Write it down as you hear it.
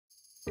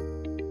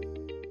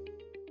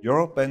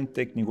European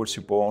Technical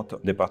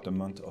Support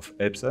Department of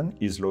Epson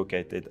is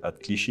located at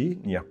Clichy,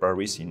 near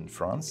Paris in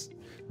France,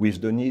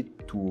 with the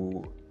need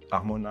to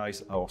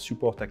harmonize our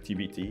support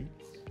activity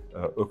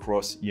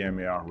across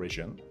EMEA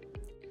region.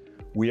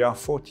 We are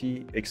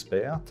 40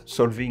 experts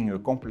solving a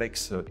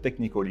complex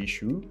technical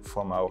issue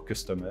from our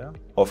customer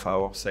of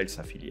our sales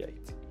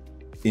affiliate.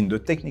 In the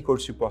technical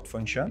support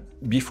function,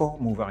 before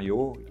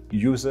Moverio,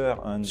 user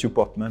and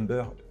support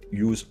member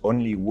use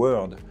only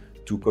word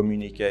to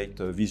communicate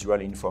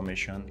visual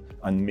information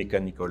and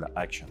mechanical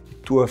action.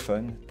 Too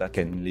often, that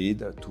can lead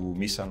to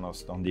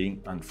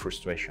misunderstanding and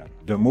frustration.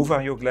 The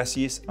Moverio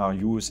glasses are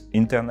used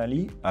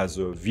internally as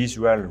a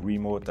visual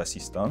remote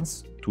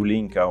assistance to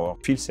link our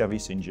field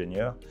service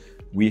engineer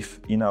with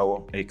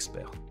in-house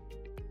expert.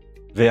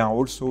 They are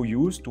also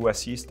used to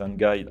assist and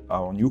guide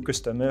our new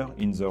customer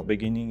in the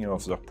beginning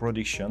of their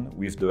production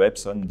with the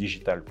Epson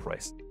digital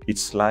press.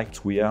 It's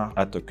like we are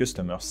at a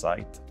customer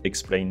site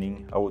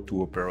explaining how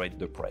to operate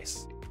the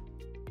press.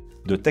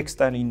 The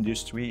textile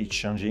industry is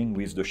changing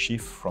with the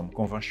shift from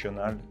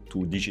conventional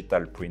to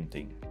digital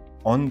printing.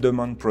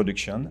 On-demand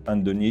production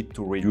and the need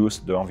to reduce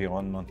the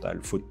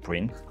environmental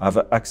footprint have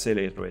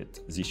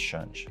accelerated this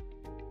change.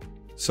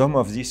 Some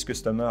of these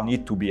customers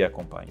need to be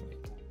accompanied.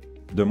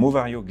 The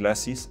Moverio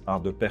glasses are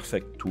the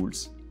perfect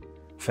tools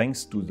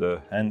thanks to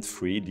the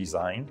hands-free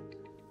design,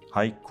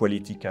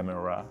 high-quality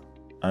camera,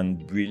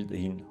 and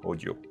built-in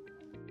audio.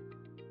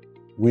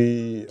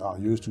 We are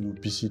used to do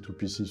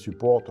PC-to-PC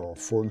support or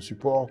phone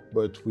support,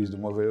 but with the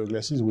Moverio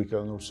glasses we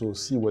can also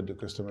see what the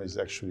customer is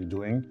actually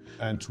doing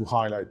and to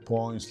highlight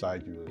points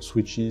like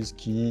switches,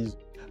 keys,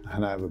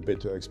 and have a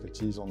better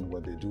expertise on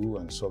what they do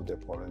and solve their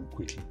problem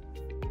quickly.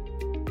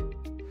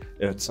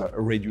 It's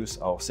reduce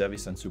our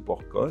service and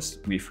support costs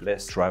with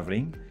less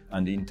traveling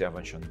and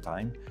intervention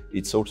time.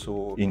 It's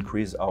also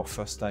increase our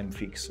first-time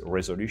fix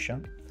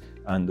resolution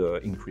and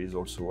increase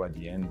also at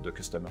the end the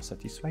customer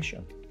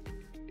satisfaction.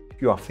 If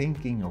you are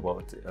thinking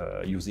about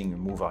using a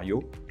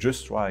Moverio,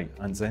 just try,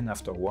 and then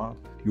afterward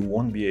you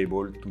won't be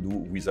able to do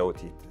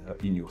without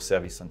it in your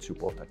service and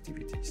support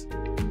activities.